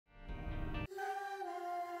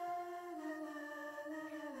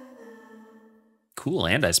Cool,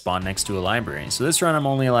 and I spawn next to a library. So this run I'm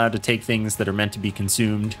only allowed to take things that are meant to be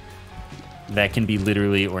consumed. That can be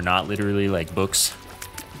literally or not literally, like books.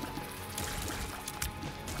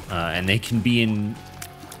 And they can be in...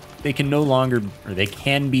 They can no longer... Or they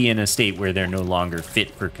can be in a state where they're no longer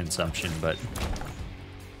fit for consumption, but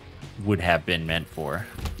would have been meant for.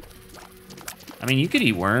 I mean, you could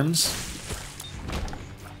eat worms.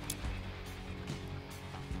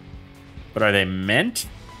 But are they meant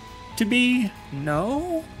to be?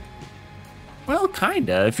 No? Well,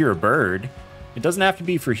 kinda, if you're a bird. It doesn't have to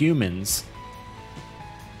be for humans.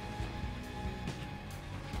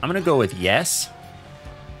 I'm gonna go with yes.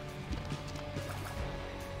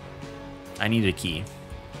 I need a key.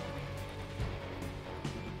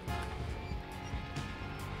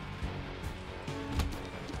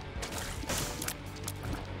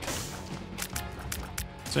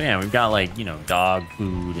 So yeah, we've got like, you know, dog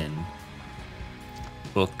food and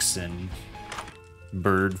books and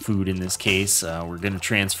bird food in this case. We're gonna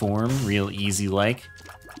transform real easy like.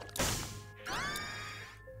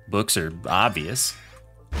 Books are obvious.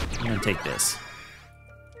 I'm gonna take this.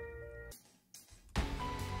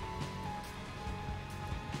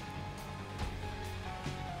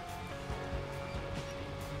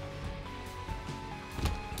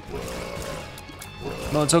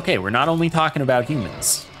 Well, it's okay. We're not only talking about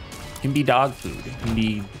humans. It can be dog food. It can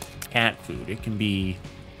be cat food. It can be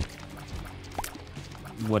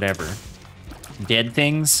whatever. Dead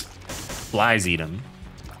things, flies eat them.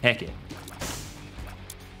 Heck it.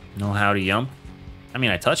 Know how to yump? I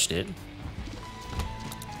mean, I touched it.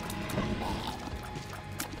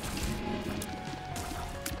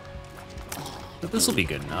 But this will be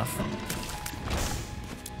good enough.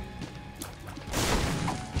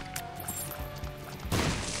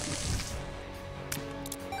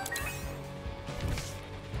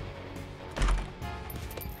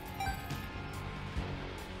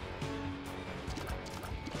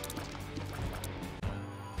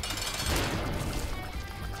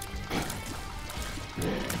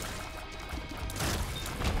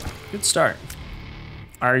 Good start.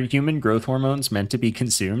 Are human growth hormones meant to be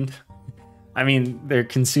consumed? I mean, they're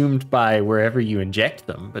consumed by wherever you inject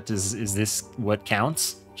them, but is this what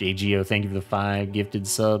counts? JGO, thank you for the 5 gifted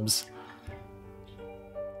subs.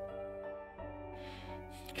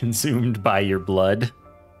 Consumed by your blood.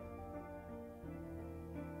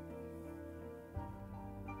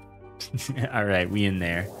 All right, we in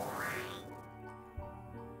there.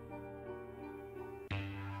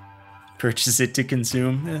 Purchase it to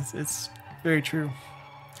consume. It's very true.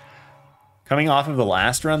 Coming off of the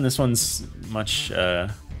last run, this one's much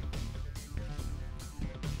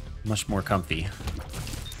more comfy.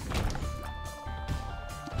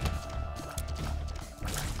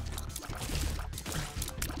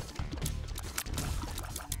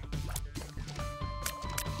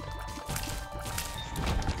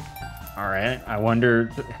 All right, I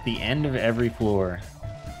wonder at the end of every floor.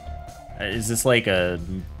 Is this like a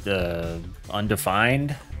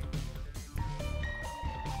undefined?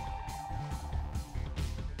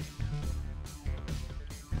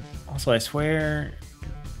 Also, I swear...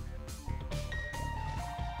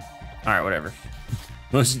 Alright, whatever.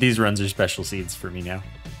 Most of these runs are special seeds for me now.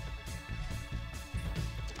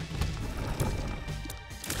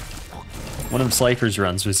 One of Slifer's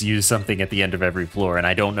runs was use something at the end of every floor, and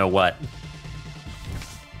I don't know what.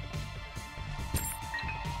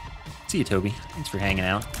 See you, Toby. Thanks for hanging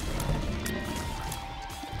out.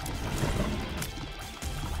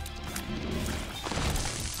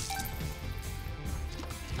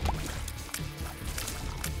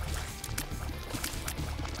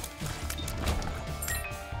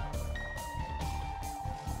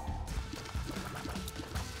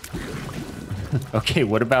 Okay,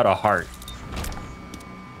 what about a heart?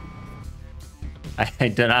 I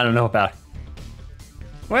don't know about...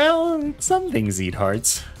 Well, some things eat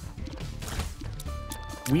hearts.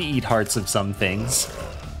 We eat hearts of some things.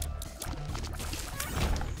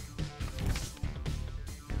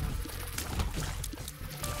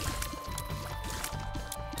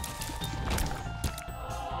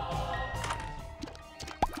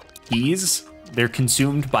 Keys, they're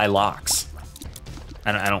consumed by locks.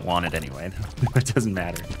 I don't want it anyway. It doesn't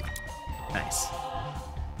matter. Nice.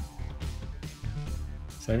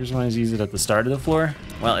 So I just want to use it at the start of the floor?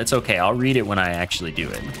 Well, it's okay. I'll read it when I actually do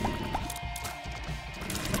it.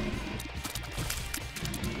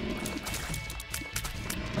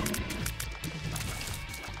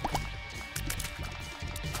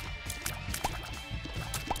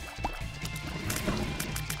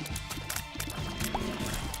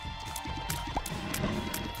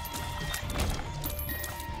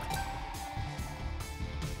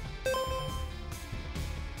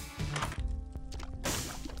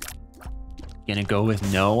 Gonna go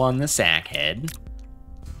with no on the sack head.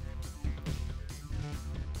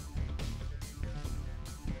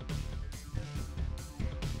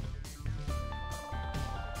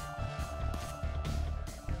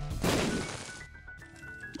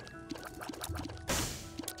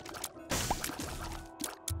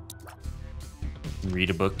 Read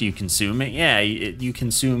a book, do you consume it? Yeah, you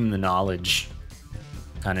consume the knowledge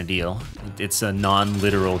kind of deal. It's a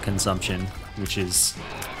non-literal consumption, which is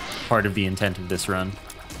part of the intent of this run.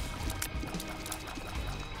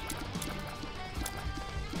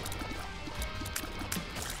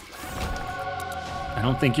 I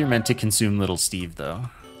don't think you're meant to consume little Steve, though.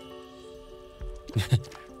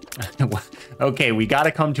 Okay, we gotta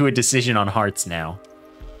come to a decision on hearts now.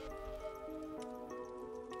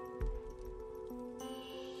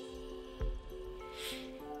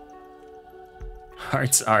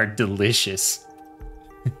 Hearts are delicious.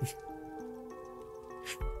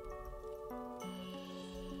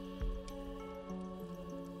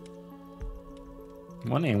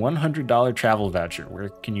 Won a $100 travel voucher. Where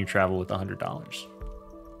can you travel with $100?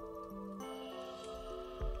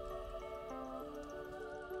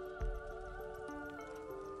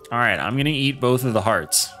 All right, I'm gonna eat both of the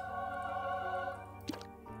hearts.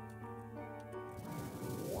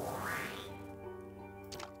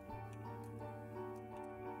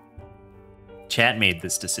 Chat made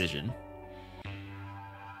this decision.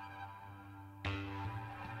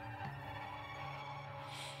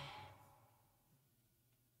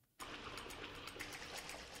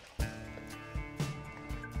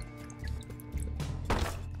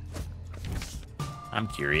 I'm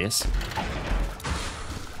curious.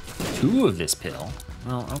 2 of this pill?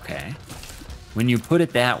 Well, okay. When you put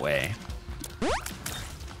it that way.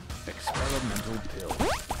 Experimental pill.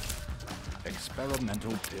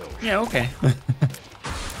 Experimental pill. Yeah, okay.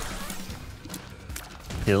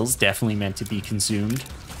 Pills definitely meant to be consumed.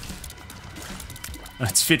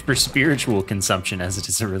 It's fit for spiritual consumption as it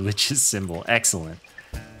is a religious symbol. Excellent.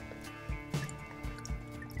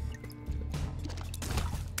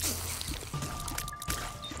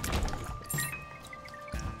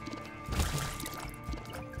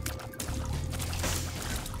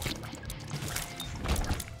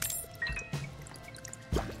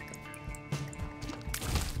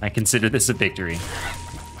 I consider this a victory.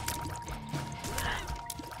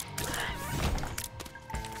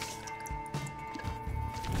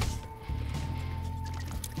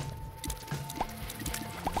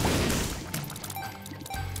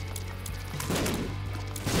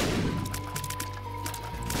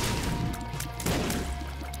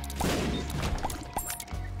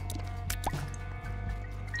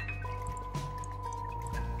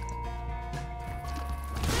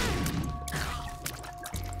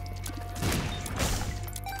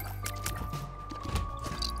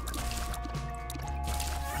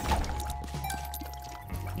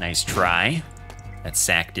 Nice try. That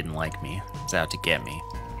sack didn't like me. It's out to get me.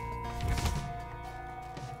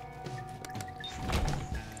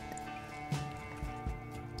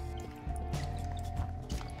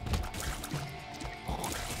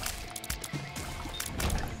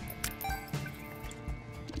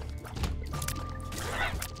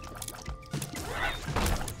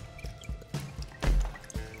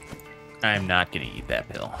 I'm not gonna eat that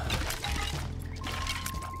pill.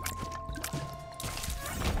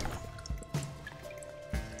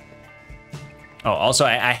 Oh, also,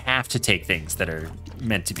 I have to take things that are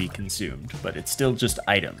meant to be consumed, but it's still just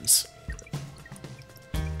items.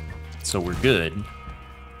 So we're good.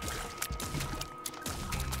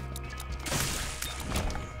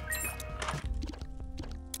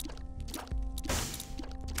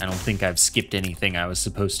 I don't think I've skipped anything I was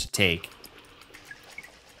supposed to take.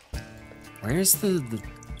 Where's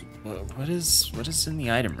what is in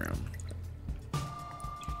the item room?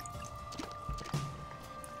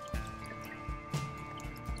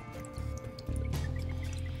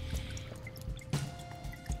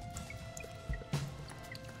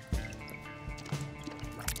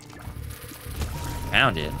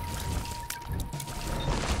 Found it.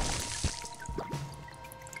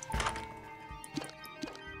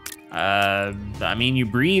 I mean, you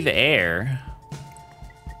breathe air.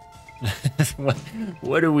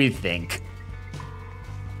 What do we think?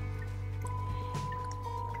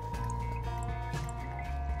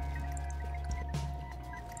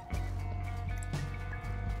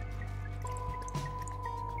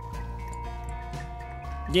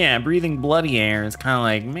 Yeah, breathing bloody air is kind of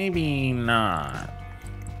like, maybe not.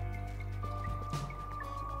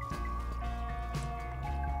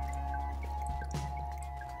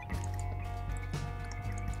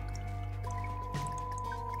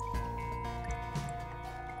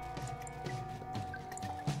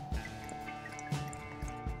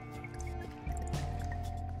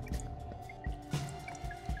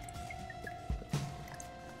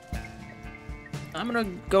 I'm gonna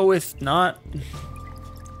go with not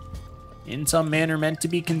in some manner meant to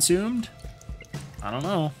be consumed. I don't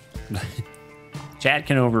know. Chat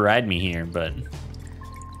can override me here, but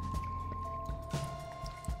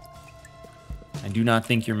I do not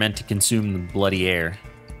think you're meant to consume the bloody air.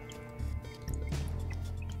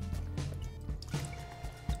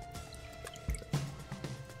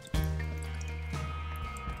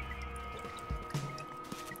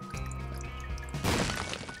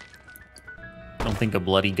 Don't think a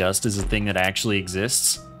bloody gust is a thing that actually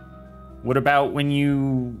exists. What about when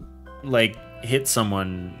you, like, hit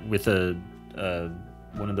someone with a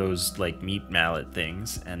one of those, like, meat mallet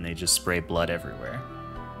things and they just spray blood everywhere?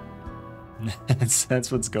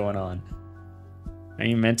 That's what's going on. Are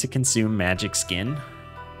you meant to consume magic skin?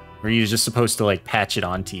 Or are you just supposed to, like, patch it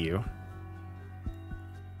onto you?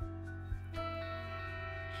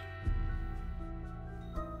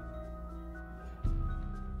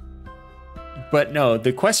 But no,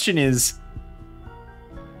 the question is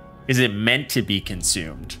it meant to be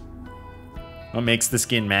consumed? What makes the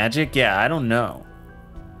skin magic? Yeah, I don't know.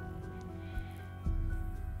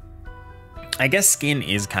 I guess skin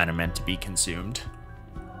is kind of meant to be consumed.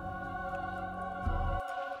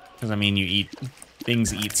 Because, I mean,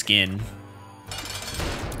 things eat skin.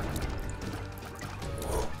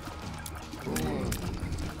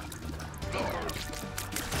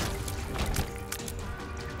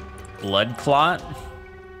 Blood clot?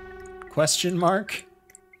 Question mark?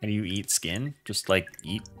 How do you eat skin? Just, like,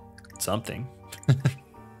 eat something.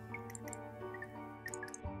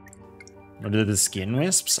 What are the skin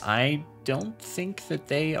wisps? I don't think that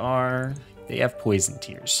they have poison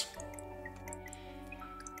tears.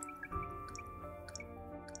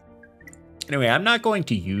 Anyway, I'm not going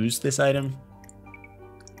to use this item.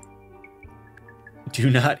 Do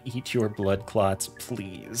not eat your blood clots,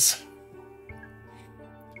 please.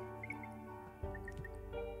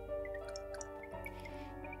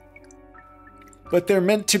 But they're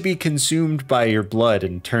meant to be consumed by your blood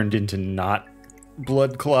and turned into not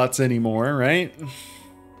blood clots anymore, right?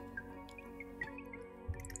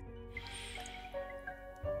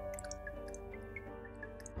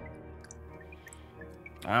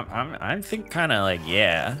 I think kind of like,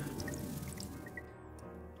 yeah.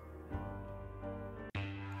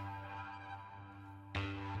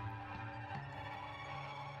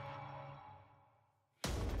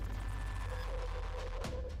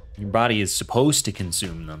 Your body is supposed to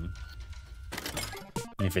consume them.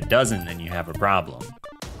 And if it doesn't, then you have a problem.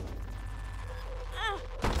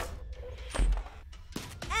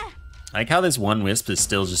 I like how this one wisp is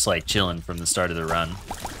still just like chilling from the start of the run.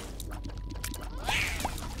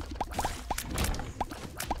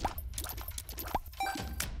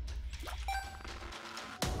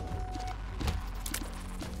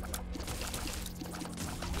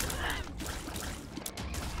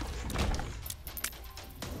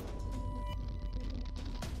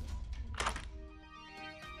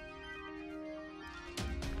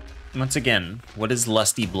 Once again, what is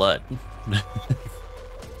lusty blood?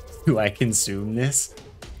 Do I consume this?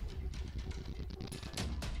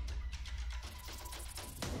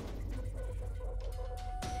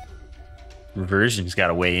 Reversion's got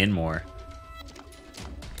to weigh in more.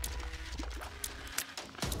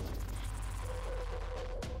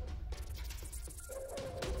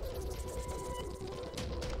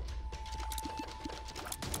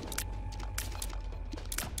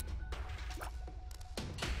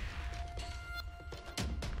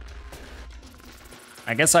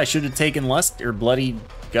 I guess I should have taken lust or bloody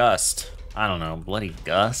gust. I don't know, bloody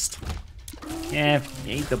gust. Yeah, if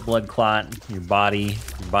you ate the blood clot, your body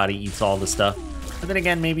eats all the stuff. But then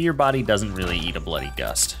again, maybe your body doesn't really eat a bloody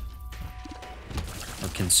gust or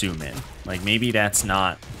consume it. Like maybe that's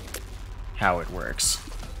not how it works.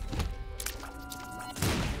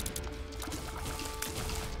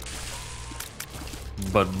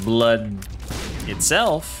 But blood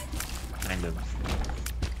itself, kind of.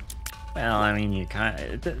 Well, I mean,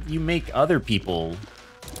 you make other people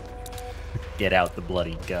get out the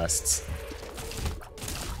bloody gusts.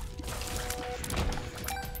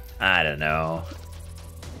 I don't know.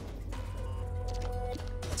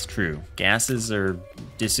 It's true. Gases are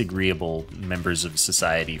disagreeable members of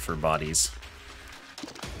society for bodies.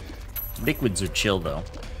 Liquids are chill, though.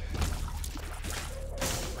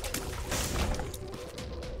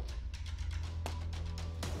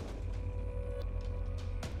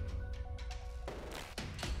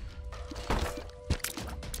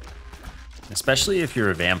 Especially if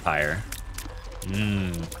you're a vampire.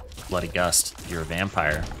 Bloody gust. If you're a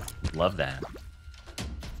vampire. Love that.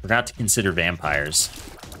 Forgot to consider vampires.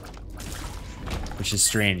 Which is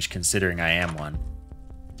strange considering I am one.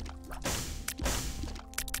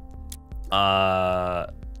 I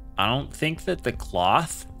don't think that the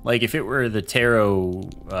cloth, like if it were the tarot,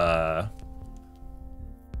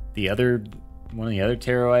 one of the other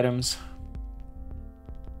tarot items.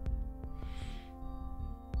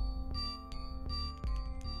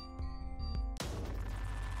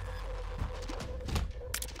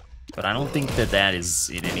 But I don't think that that is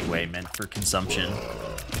in any way meant for consumption.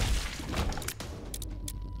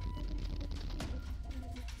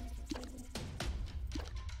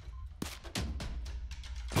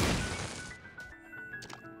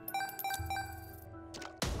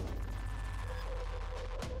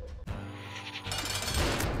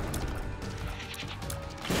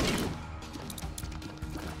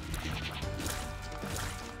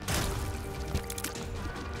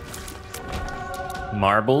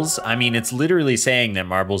 Marbles? I mean, it's literally saying that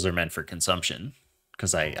marbles are meant for consumption,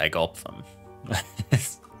 because I gulp them.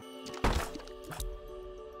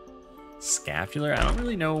 Scapular? I don't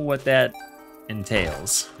really know what that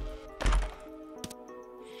entails.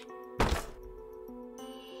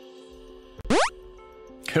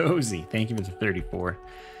 Cozy, thank you for the 34.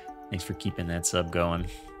 Thanks for keeping that sub going.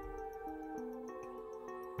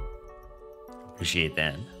 Appreciate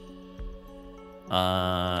that.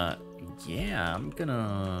 Yeah, I'm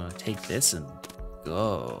gonna take this and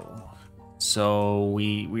go. So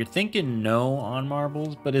we're thinking no on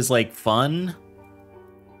marbles, but is like fun?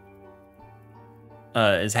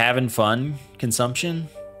 Is having fun consumption?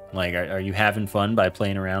 Like, are you having fun by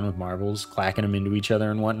playing around with marbles, clacking them into each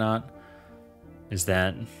other and whatnot? Is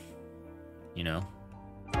that, you know?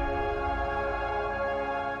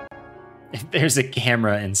 If there's a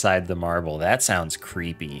camera inside the marble, that sounds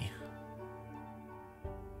creepy.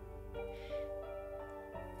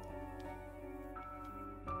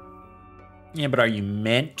 Yeah, but are you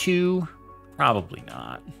meant to? Probably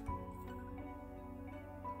not.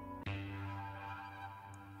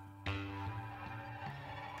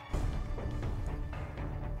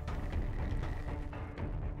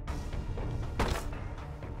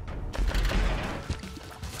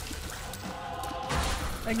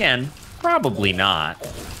 Again, probably not.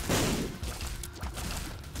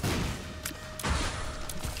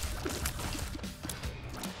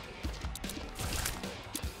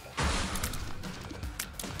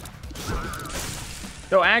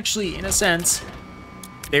 Though actually, in a sense,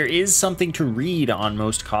 there is something to read on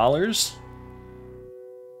most collars,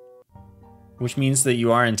 which means that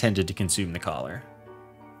you are intended to consume the collar,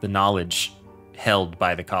 the knowledge held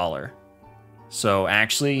by the collar. So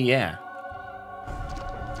actually, yeah,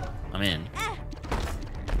 I'm in.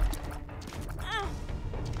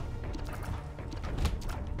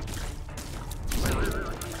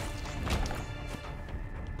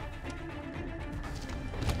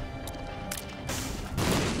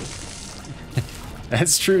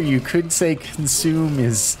 That's true. You could say consume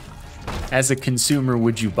is, as a consumer,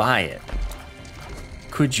 would you buy it?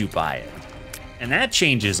 Could you buy it? And that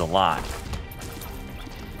changes a lot.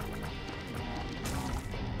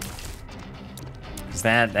 Because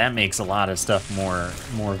that makes a lot of stuff more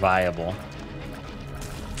viable.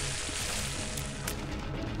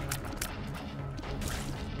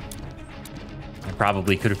 I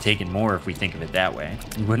probably could have taken more if we think of it that way.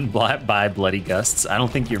 You wouldn't buy Bloody Gusts. I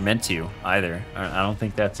don't think you're meant to either. I don't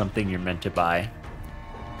think that's something you're meant to buy.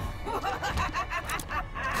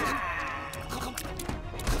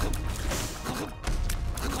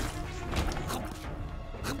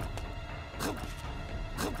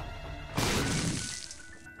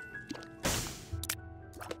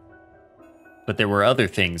 But there were other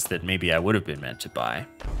things that maybe I would have been meant to buy.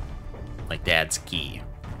 Like Dad's key.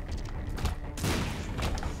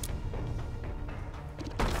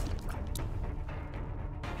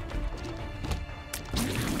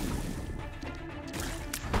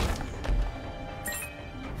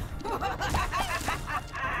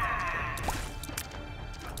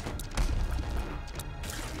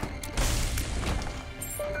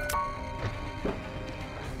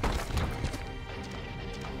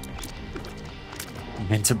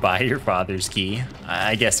 Meant to buy your father's key?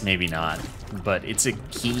 I guess maybe not, but it's a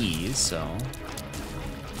key, so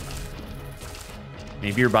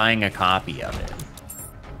maybe you're buying a copy of it.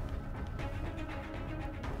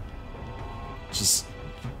 Just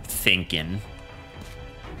thinking.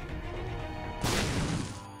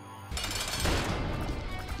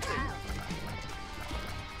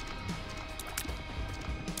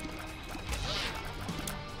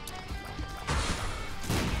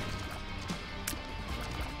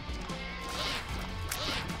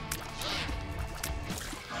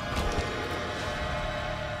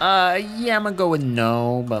 Yeah, I'm gonna go with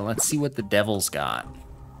no, but let's see what the devil's got.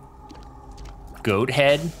 Goat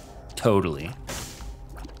head? Totally.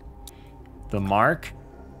 The mark?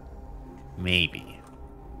 Maybe.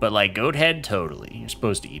 But like goat head, totally. You're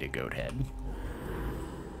supposed to eat a goat head.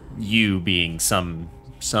 You being some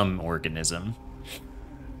organism.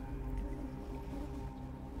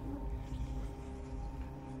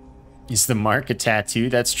 Is the mark a tattoo?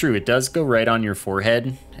 That's true. It does go right on your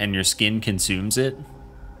forehead and your skin consumes it.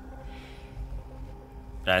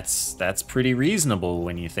 That's pretty reasonable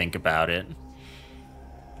when you think about it.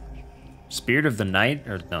 Spirit of the Night,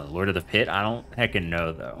 or no, Lord of the Pit? I don't heckin'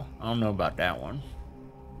 know, though. I don't know about that one.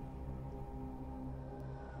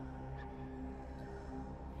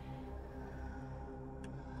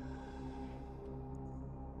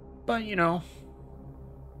 But, you know,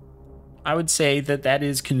 I would say that that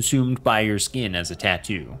is consumed by your skin as a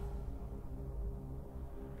tattoo.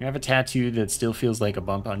 You have a tattoo that still feels like a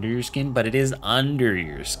bump under your skin, but it is under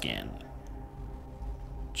your skin.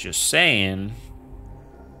 Just saying.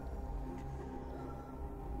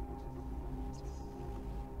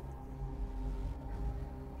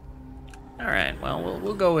 All right, well,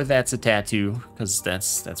 we'll go with that's a tattoo, because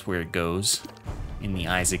that's where it goes in the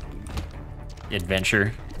Isaac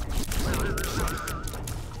adventure.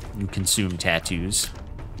 You consume tattoos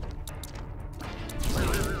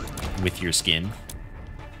with your skin.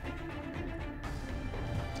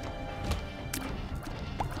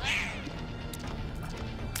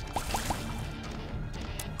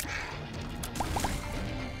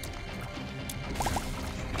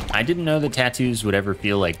 I didn't know that tattoos would ever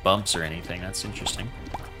feel like bumps or anything. That's interesting.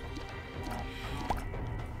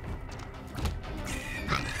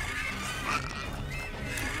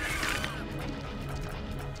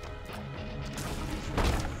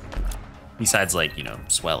 Besides, like, you know,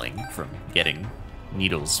 swelling from getting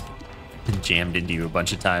needles jammed into you a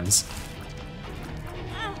bunch of times.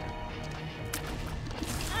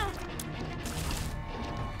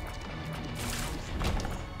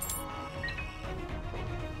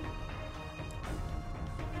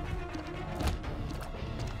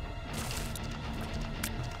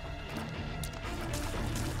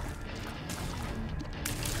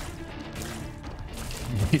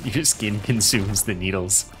 Your skin consumes the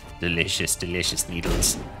needles. Delicious, delicious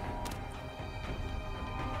needles.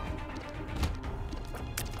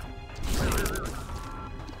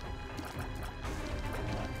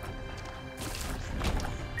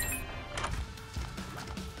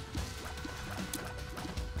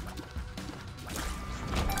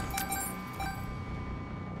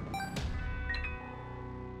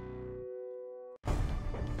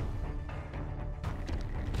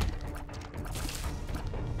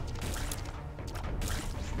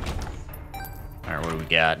 Alright, what do we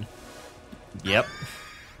got? Yep.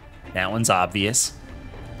 That one's obvious.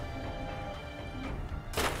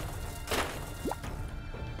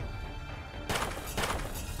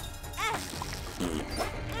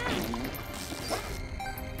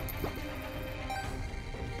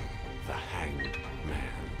 The Hanged Man.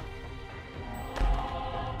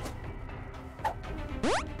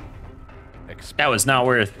 That was not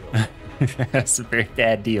worth. That's a very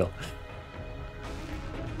bad deal.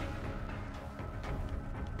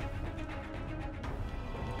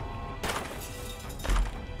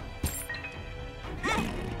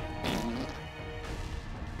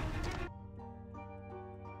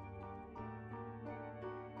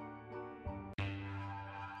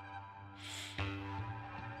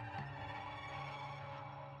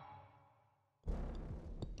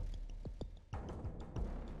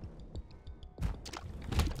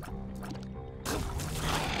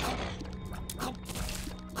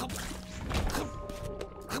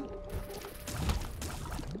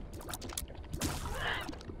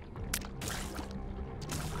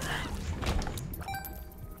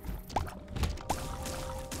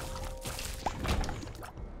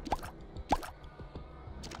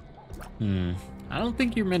 I don't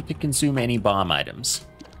think you're meant to consume any bomb items.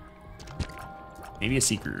 Maybe a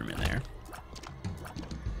secret room in there.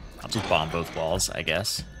 I'll just bomb both walls, I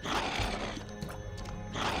guess.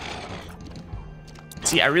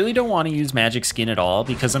 See, I really don't want to use magic skin at all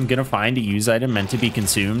because I'm gonna find a use item meant to be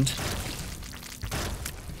consumed.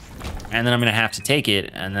 And then I'm gonna have to take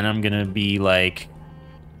it, and then I'm gonna be like,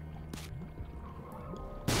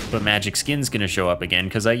 but magic skin's gonna show up again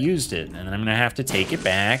because I used it, and then I'm gonna have to take it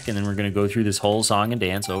back, and then we're gonna go through this whole song and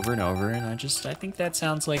dance over and over, and I think that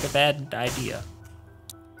sounds like a bad idea.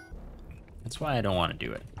 That's why I don't want to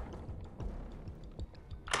do it.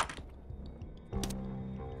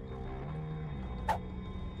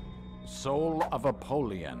 Soul of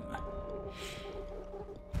Apollyon.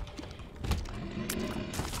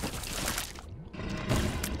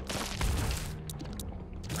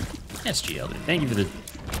 SGLD, thank you for the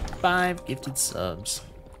 5 gifted subs.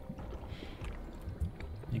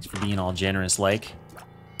 Thanks for being all generous-like.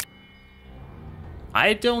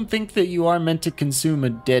 I don't think that you are meant to consume a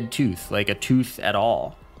dead tooth, like a tooth at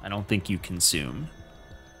all. I don't think you consume.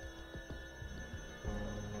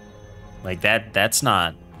 Like that's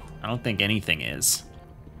not, I don't think anything is.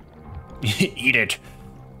 Eat it.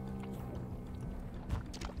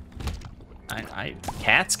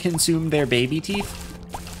 Cats consume their baby teeth?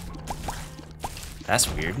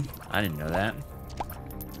 That's weird. I didn't know that.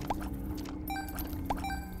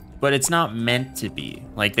 But it's not meant to be.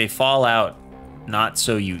 Like, they fall out not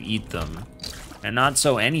so you eat them, and not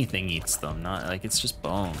so anything eats them. Not like, it's just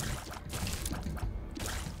bone.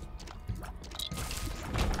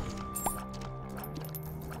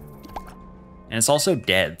 And it's also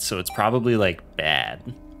dead, so it's probably, like,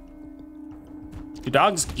 bad. Do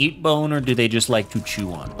dogs eat bone, or do they just like to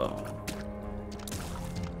chew on bone?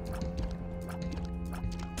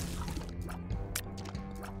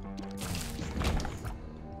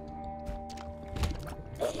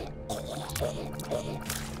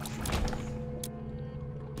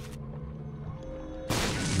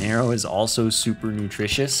 Marrow is also super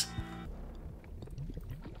nutritious.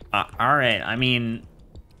 All right, I mean,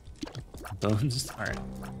 bones are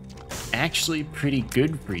actually pretty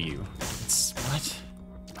good for you. What?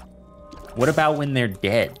 What about when they're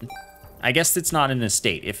dead? I guess it's not in a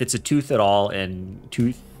state. If it's a tooth at all and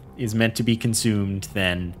tooth is meant to be consumed,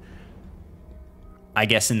 then I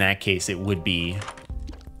guess in that case it would be,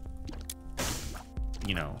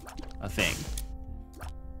 you know, a thing.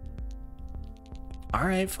 All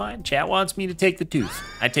right, fine. Chat wants me to take the tooth.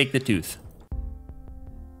 I take the tooth.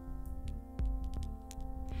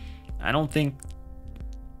 I don't think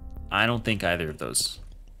either of those.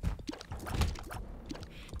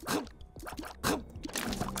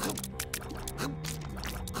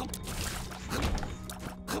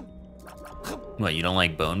 What, you don't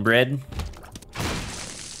like bone bread?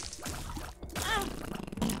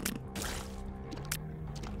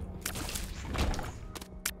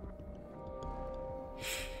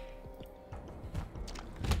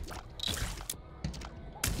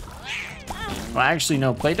 Well, actually,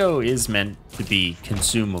 no. Play-Doh is meant to be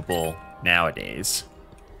consumable nowadays.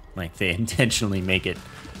 Like, they intentionally make it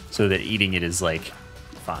so that eating it is, like,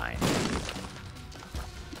 fine.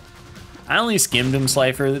 I only skimmed him,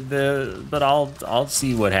 Slifer, but I'll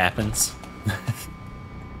see what happens.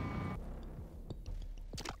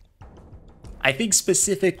 I think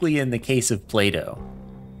specifically in the case of Play-Doh,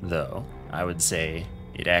 though, I would say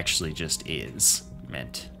it actually just is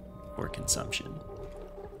meant for consumption.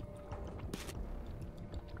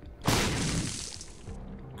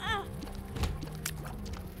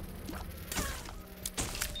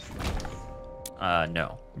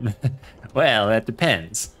 No. Well, that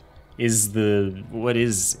depends. What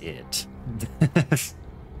is it?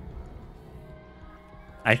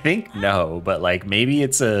 I think no, but like maybe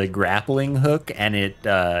it's a grappling hook and it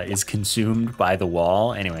is consumed by the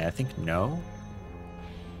wall. Anyway, I think no.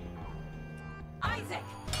 Isaac.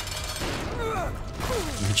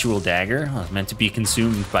 Ritual dagger? Oh, it's meant to be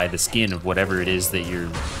consumed by the skin of whatever it is that you're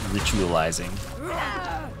ritualizing.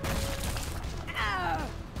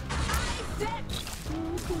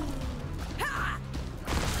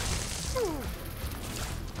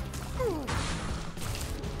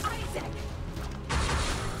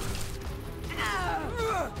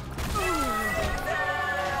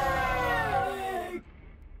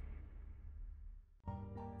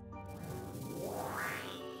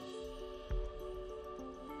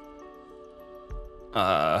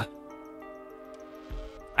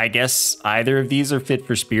 I guess either of these are fit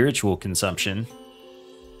for spiritual consumption.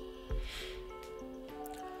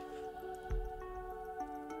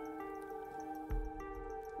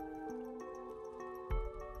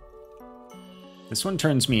 This one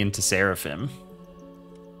turns me into Seraphim.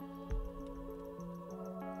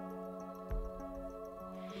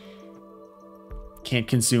 Can't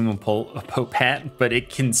consume a Pope hat, but it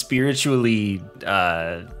can spiritually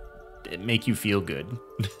make you feel good.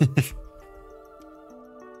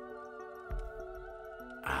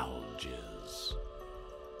 Alges.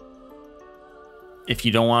 If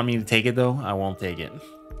you don't want me to take it, though, I won't take it.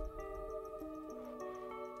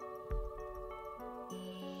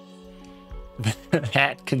 The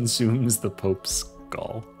hat consumes the Pope's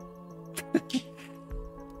skull.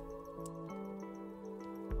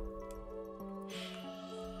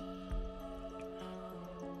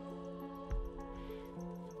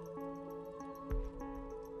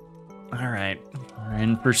 All right, we're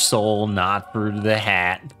in for soul, not for the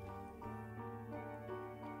hat.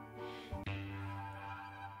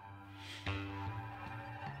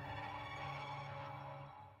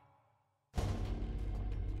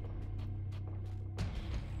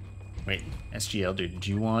 Wait, SGL, dude, did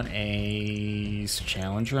you want a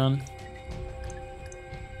challenge run?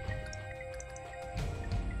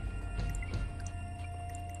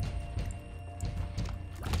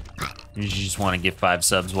 You just want to give 5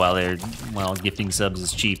 subs while gifting subs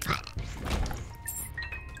is cheap.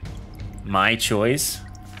 My choice.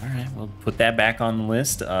 All right, we'll put that back on the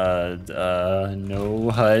list.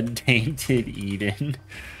 No HUD tainted Eden.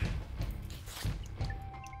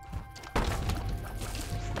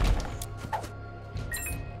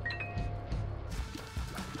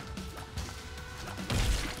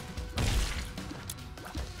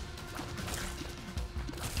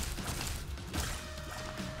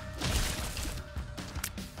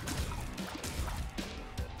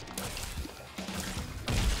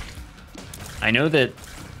 I know that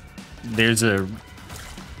there's a...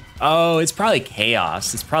 Oh, it's probably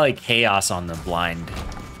Chaos. It's probably Chaos on the blind...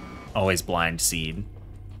 Always blind seed.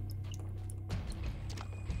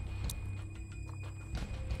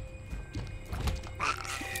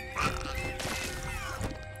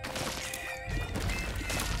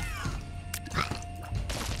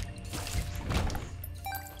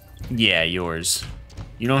 Yeah, yours.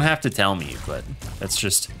 You don't have to tell me, but that's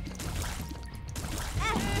just...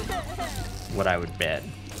 what I would bet.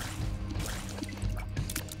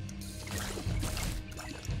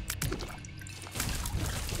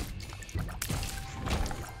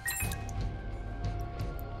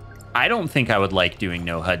 I don't think I would like doing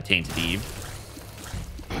no HUD Tainted Eve.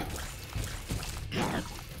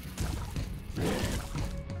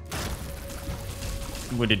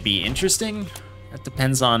 Would it be interesting? That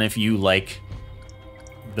depends on if you like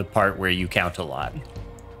the part where you count a lot.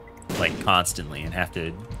 Like constantly and have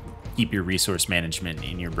to keep your resource management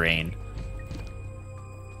in your brain.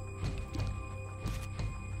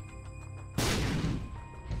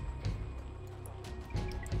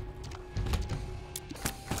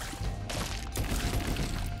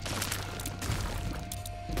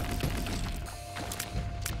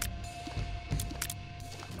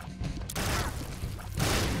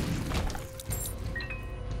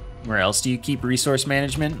 Where else do you keep resource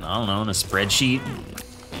management? I don't know, in a spreadsheet.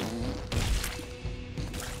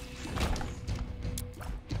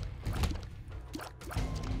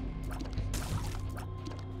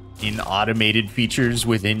 In automated features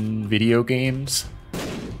within video games,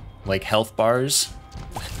 like health bars.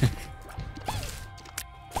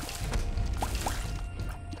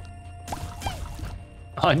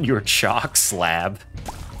 On your chalk slab.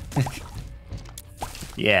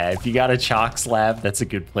 Yeah, if you got a chalk slab, that's a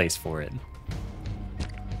good place for it.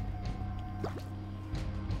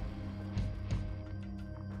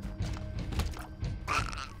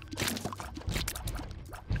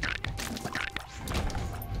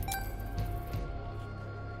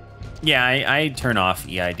 Yeah, I turn off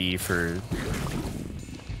EID for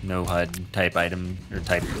no HUD type item or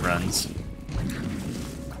type runs.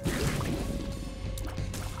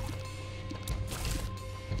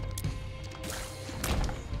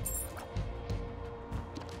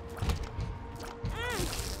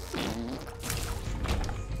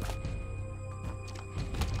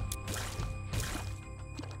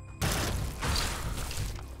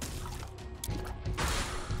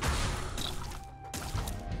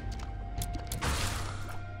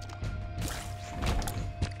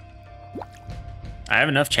 I have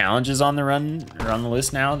enough challenges on the run or on the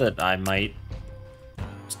list now that I might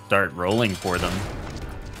start rolling for them.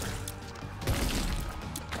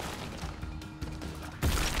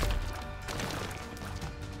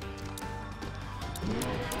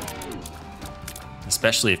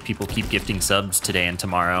 Especially if people keep gifting subs today and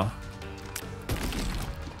tomorrow.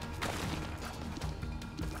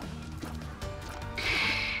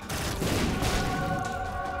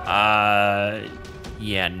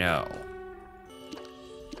 Yeah, no.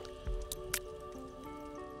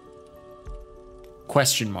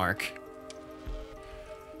 Question mark.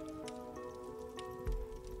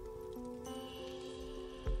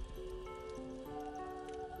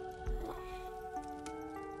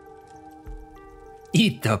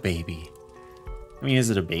 Eat the baby. I mean, is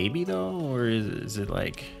it a baby though? Or is it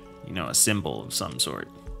like, you know, a symbol of some sort?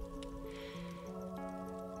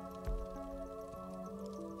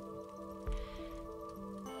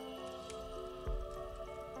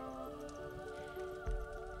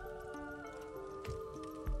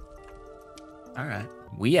 All right,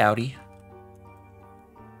 we outie.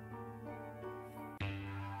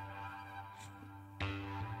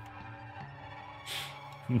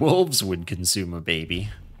 Wolves would consume a baby.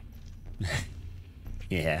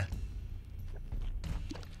 Yeah.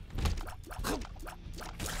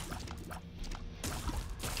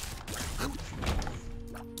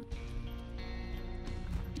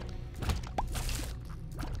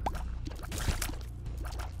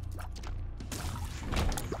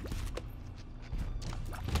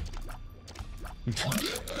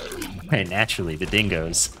 Right, naturally, the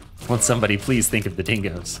dingoes. Won't somebody please think of the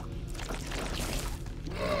dingoes?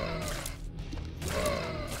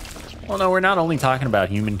 Well, no, we're not only talking about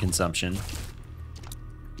human consumption.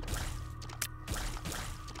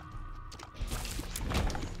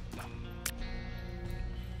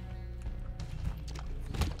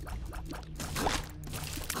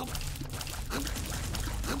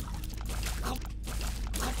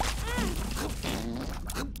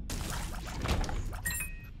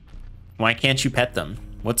 Why can't you pet them?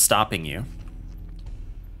 What's stopping you?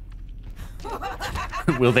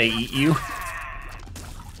 Will they eat you?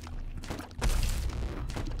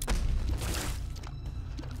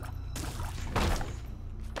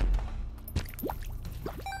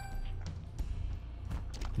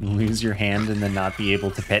 Lose your hand and then not be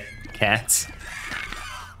able to pet cats?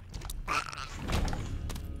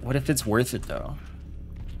 What if it's worth it, though?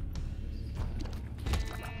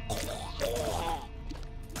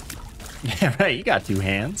 Yeah, right, you got 2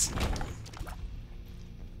 hands.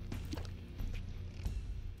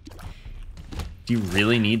 Do you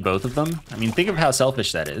really need both of them? I mean, think of how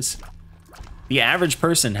selfish that is. The average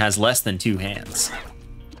person has less than 2 hands.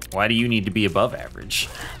 Why do you need to be above average?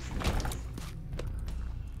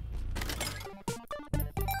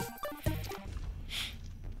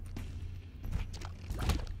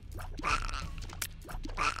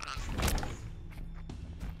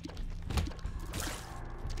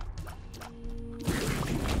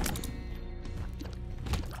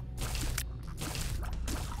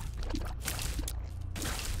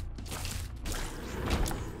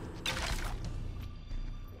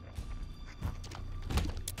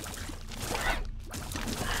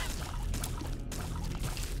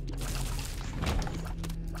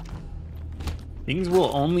 Things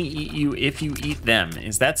will only eat you if you eat them.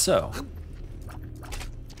 Is that so?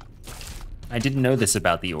 I didn't know this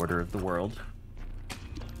about the order of the world.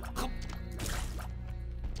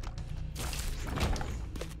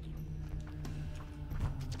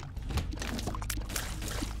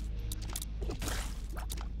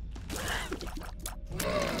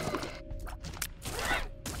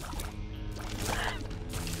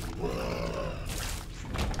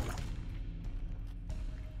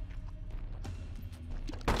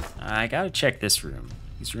 I gotta check this room.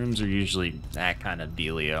 These rooms are usually that kind of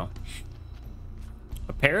dealio.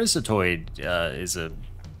 A parasitoid is a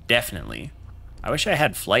definitely. I wish I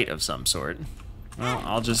had flight of some sort. Well,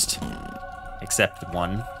 I'll just accept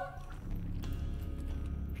one.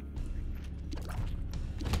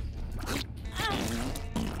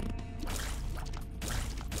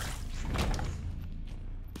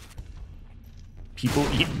 People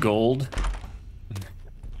eat gold.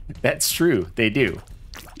 That's true, they do.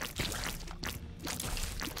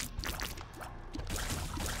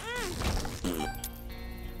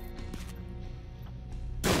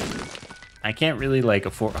 I can't really like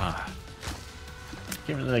afford. Can't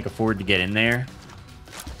really like afford to get in there.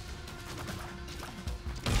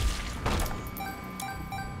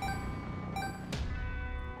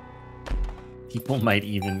 People might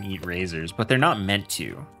even eat razors, but they're not meant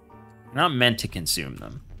to. They're not meant to consume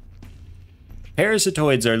them.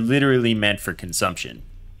 Parasitoids are literally meant for consumption.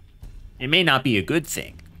 It may not be a good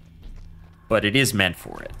thing, but it is meant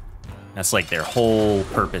for it. That's like their whole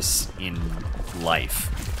purpose in life.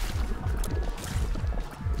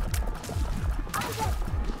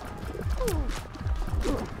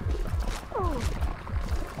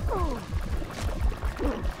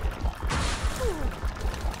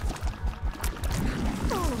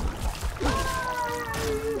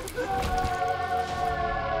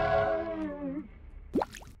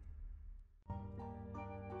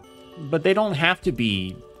 But they don't have to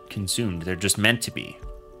be consumed. They're just meant to be.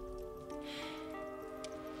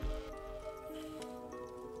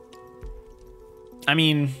 I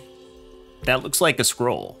mean, that looks like a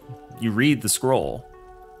scroll. You read the scroll.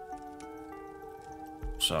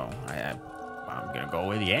 So I'm gonna go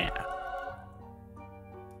with yeah.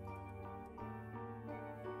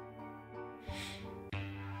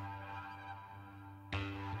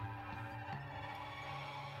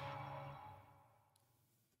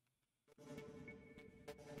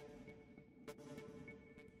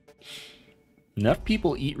 Enough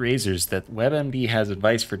people eat razors that WebMD has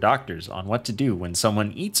advice for doctors on what to do when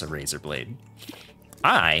someone eats a razor blade.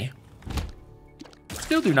 I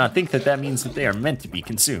still do not think that that means that they are meant to be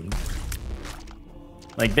consumed.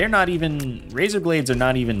 Like, they're not even... Razor blades are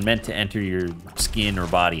not even meant to enter your skin or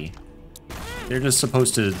body. They're just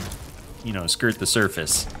supposed to, you know, skirt the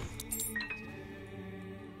surface.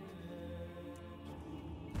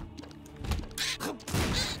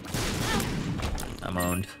 I'm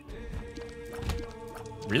owned.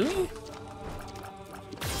 Really?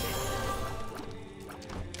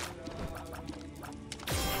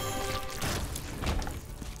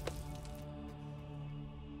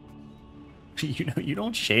 You know, you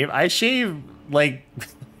don't shave. I shave, like,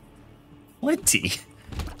 plenty.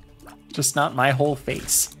 Just not my whole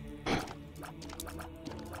face.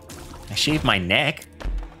 I shave my neck.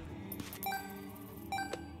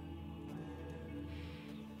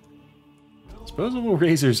 Disposable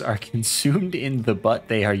razors are consumed in the butt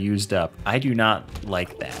they are used up. I do not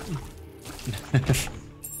like that.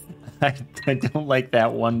 I don't like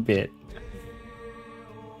that one bit.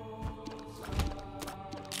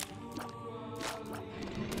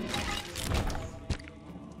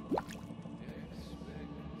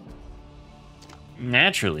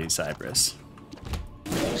 Naturally, Cypress.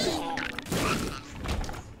 It's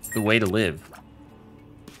the way to live.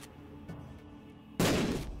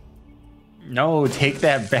 No, take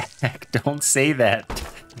that back. Don't say that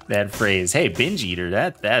phrase. Hey, binge eater,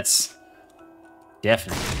 that's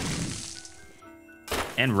definitely.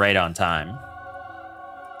 And right on time.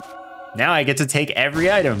 Now I get to take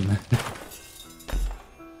every item.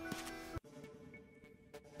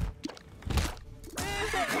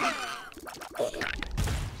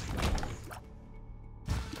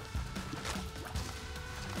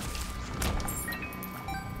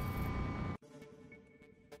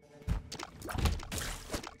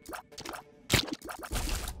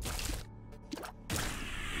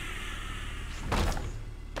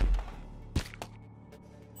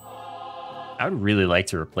 I would really like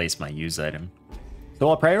to replace my use item. So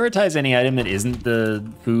I'll prioritize any item that isn't the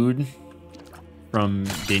food from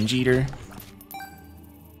Binge Eater.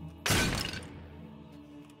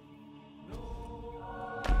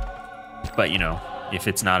 But, you know, if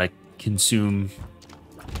it's not a consume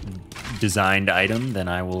designed item, then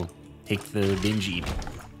I will take the Binge Eat.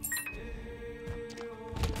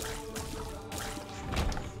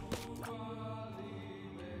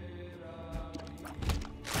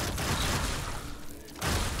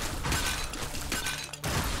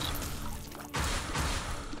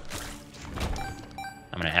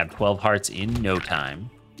 I'm gonna have 12 hearts in no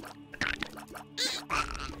time.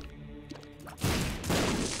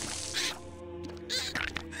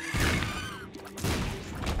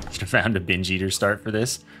 Should have found a binge eater start for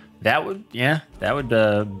this. That would, yeah, that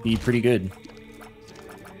would be pretty good.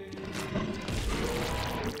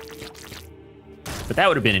 But that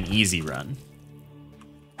would have been an easy run.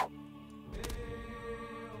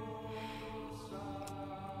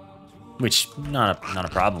 Which, not a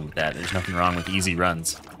problem with that. There's nothing wrong with easy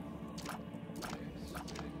runs.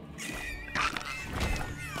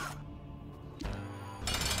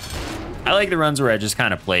 I like the runs where I just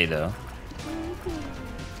kind of play, though.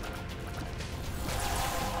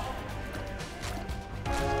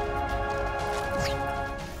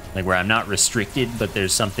 Like where I'm not restricted, but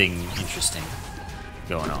there's something interesting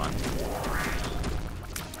going on.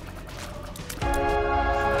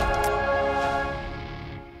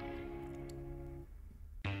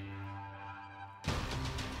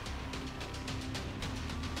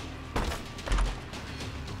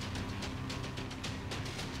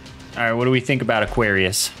 All right, what do we think about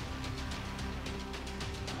Aquarius?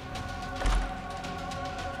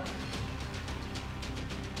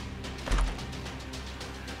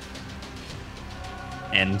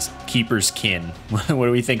 And Keeper's Kin. What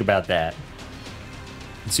do we think about that?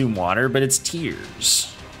 Consume water, but it's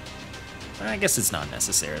tears. I guess it's not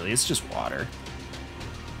necessarily, it's just water.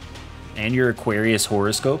 And your Aquarius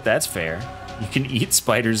horoscope, that's fair. You can eat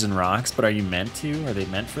spiders and rocks, but are you meant to? Are they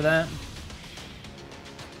meant for that?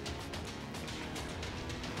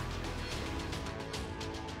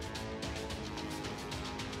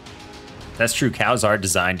 That's true, cows are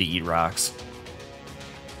designed to eat rocks.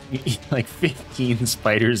 You eat like 15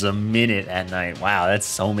 spiders a minute at night. Wow, that's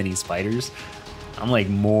so many spiders. I'm like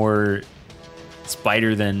more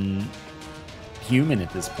spider than human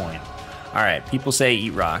at this point. All right, people say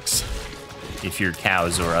eat rocks if you're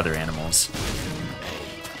cows or other animals.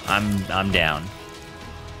 I'm down.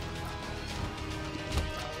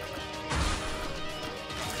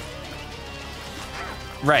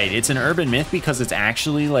 Right, it's an urban myth because it's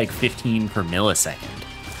actually like 15 per millisecond.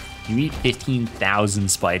 You eat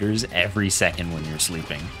 15,000 spiders every second when you're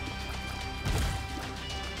sleeping.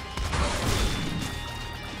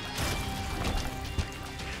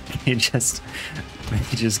 They just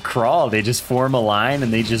crawl, they just form a line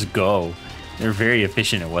and they just go. They're very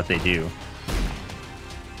efficient at what they do.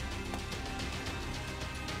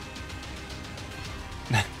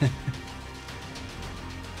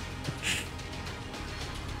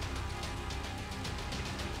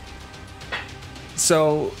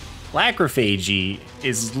 So, lacrophagy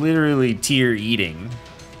is literally tear eating.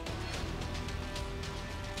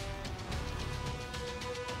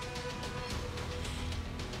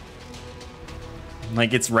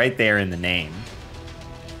 Like, it's right there in the name.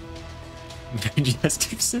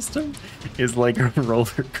 Digestive system is like a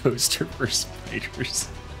roller coaster for spiders.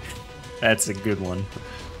 That's a good one.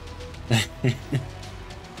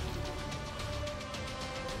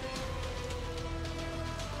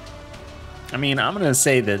 I mean, I'm gonna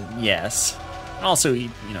say that yes. Also,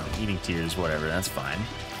 eating tears, whatever. That's fine.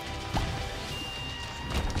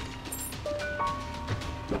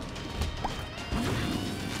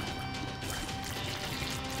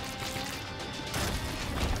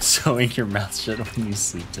 Sewing your mouth shut when you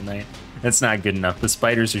sleep tonight. That's not good enough. The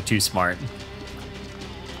spiders are too smart.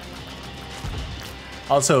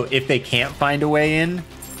 Also, if they can't find a way in,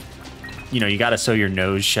 you gotta sew your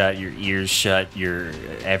nose shut, your ears shut, your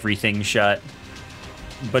everything shut.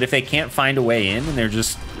 But if they can't find a way in and they're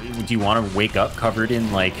just, do you want to wake up covered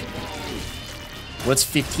in like, what's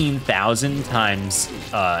 15,000 times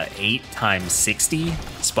 8 times 60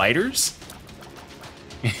 spiders?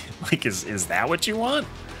 Like, is that what you want?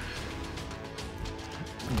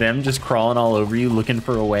 Them just crawling all over you looking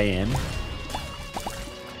for a way in?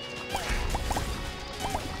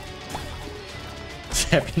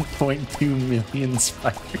 $7.2 million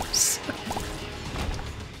spiders.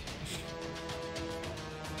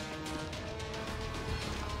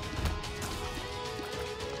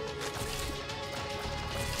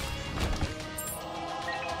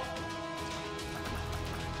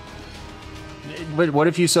 But what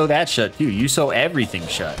if you sew that shut too? You sew everything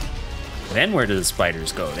shut. Then where do the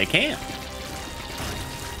spiders go? They can't.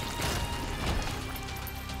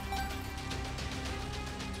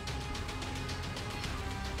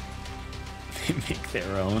 They make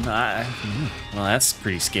their own. Well, that's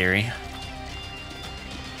pretty scary.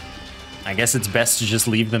 I guess it's best to just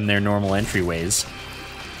leave them their normal entryways.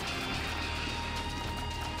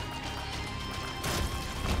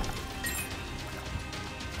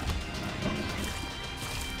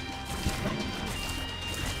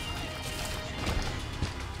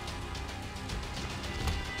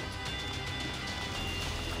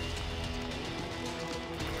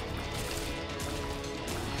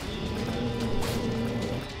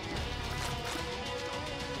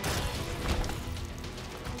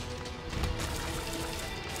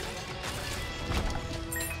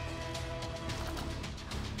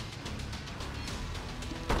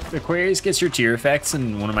 Aquarius gets your tear effects,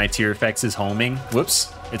 and one of my tear effects is homing.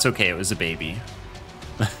 Whoops. It's okay, it was a baby.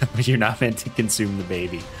 But you're not meant to consume the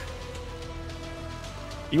baby.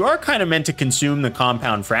 You are kind of meant to consume the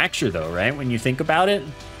compound fracture, though, right? When you think about it.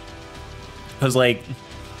 Because, like,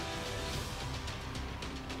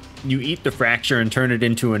 you eat the fracture and turn it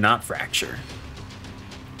into a not fracture.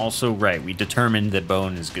 Also, right, we determined that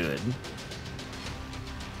bone is good.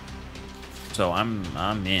 So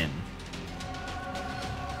I'm in.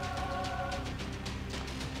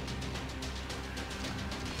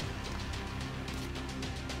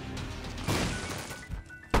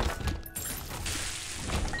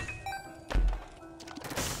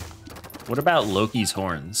 What about Loki's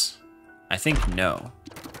horns? I think no.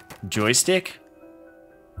 Joystick?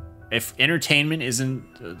 If entertainment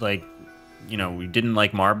isn't, like, we didn't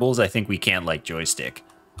like marbles, I think we can't like joystick.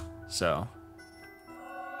 So.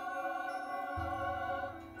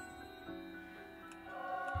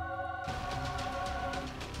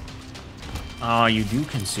 Oh, you do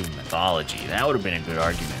consume mythology. That would have been a good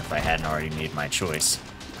argument if I hadn't already made my choice.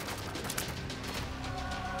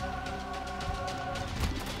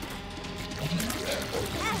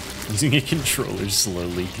 Using a controller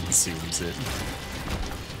slowly consumes it.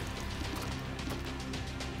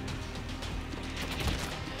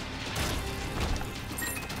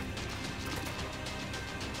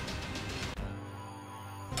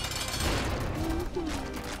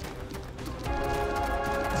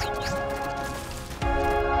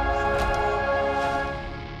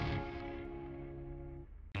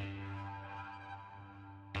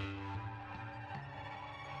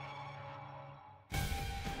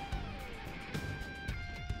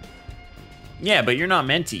 Yeah, but you're not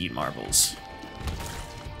meant to eat marbles.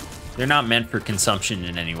 They're not meant for consumption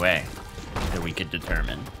in any way that we could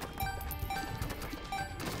determine.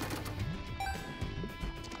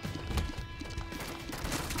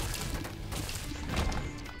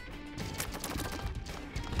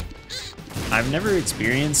 I've never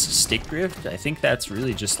experienced stick drift. I think that's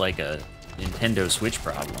really just like a Nintendo Switch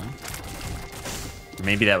problem. Or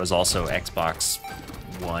maybe that was also Xbox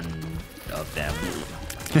One of them.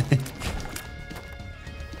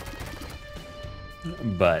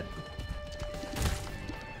 But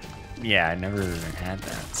yeah, I never had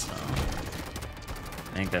that, so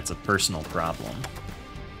I think that's a personal problem.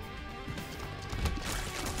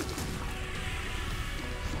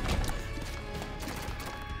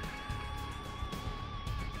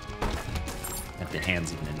 the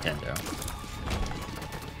hands of Nintendo.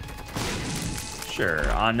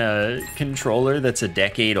 Sure, on a controller that's a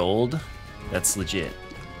decade old, that's legit.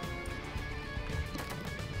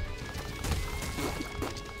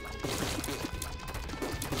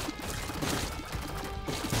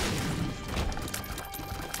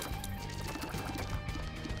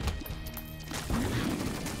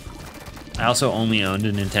 I also only owned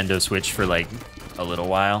a Nintendo Switch for like a little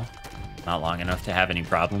while, not long enough to have any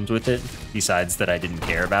problems with it, besides that I didn't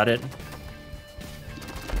care about it,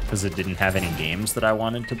 because it didn't have any games that I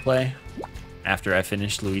wanted to play after I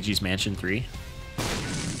finished Luigi's Mansion 3.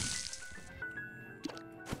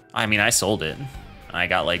 I mean, I sold it. I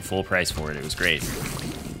got like full price for it. It was great.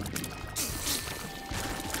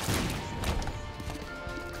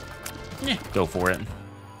 Yeah, go for it.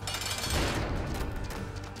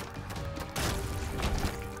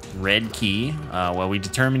 Red key. Well, we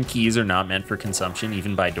determined keys are not meant for consumption,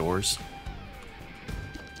 even by doors.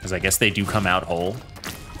 Because I guess they do come out whole.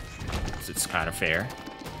 It's kind of fair.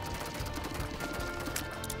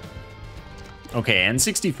 Okay,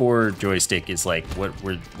 N64 joystick is like, what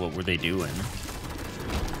were they doing?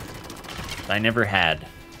 I never had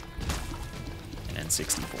an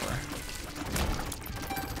N64.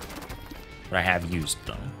 But I have used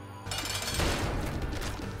them.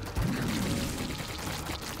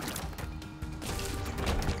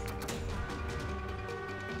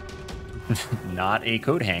 Not a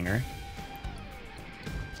coat hanger.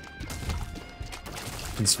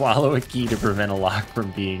 Can swallow a key to prevent a lock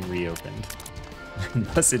from being reopened.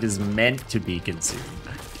 Thus it is meant to be consumed.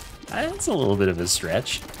 That's a little bit of a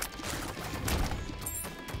stretch.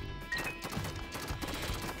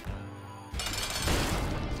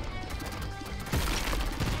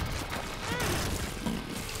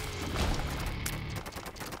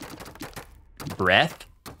 Breath?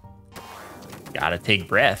 Gotta take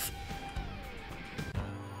breath.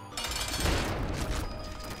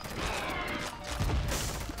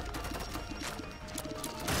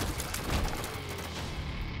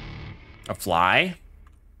 A fly?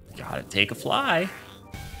 Gotta take a fly.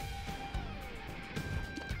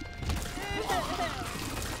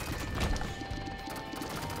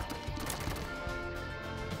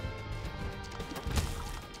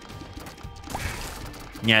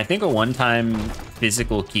 Yeah, I think a one-time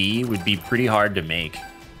physical key would be pretty hard to make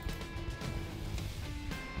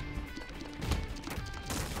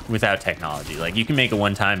without technology. Like, you can make a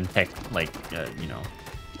one-time you know,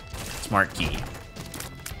 smart key.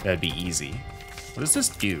 That'd be easy. What does this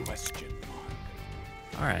do?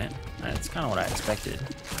 All right, that's kind of what I expected.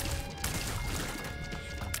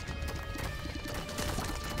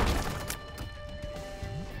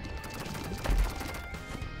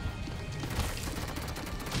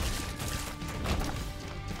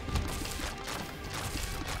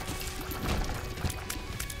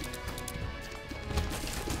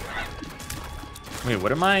 Wait, what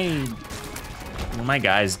do my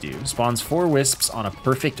guys do? Spawns 4 wisps on a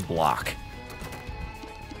perfect block.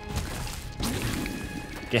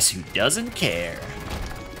 Guess who doesn't care?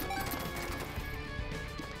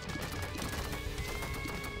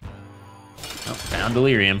 Oh, found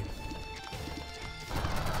delirium.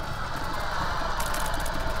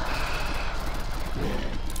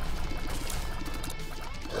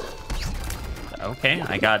 Okay,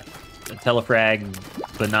 I got a telefrag,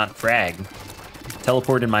 but not frag.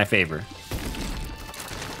 Teleport in my favor.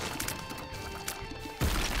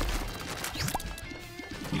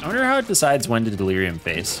 I wonder how it decides when to delirium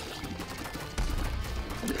face.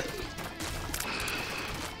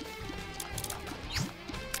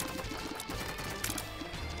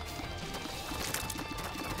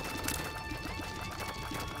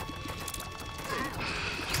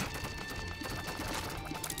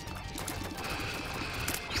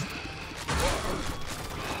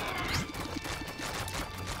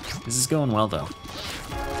 This is going well, though.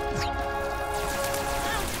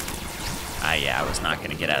 Ah, yeah, I was not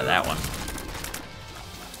gonna get out of that one.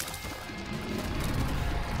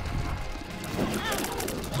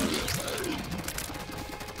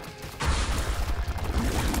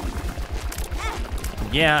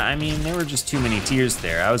 Yeah, I mean, there were just too many tiers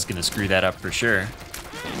there. I was gonna screw that up for sure.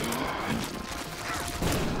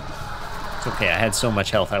 It's okay, I had so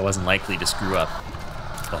much health I wasn't likely to screw up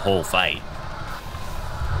the whole fight.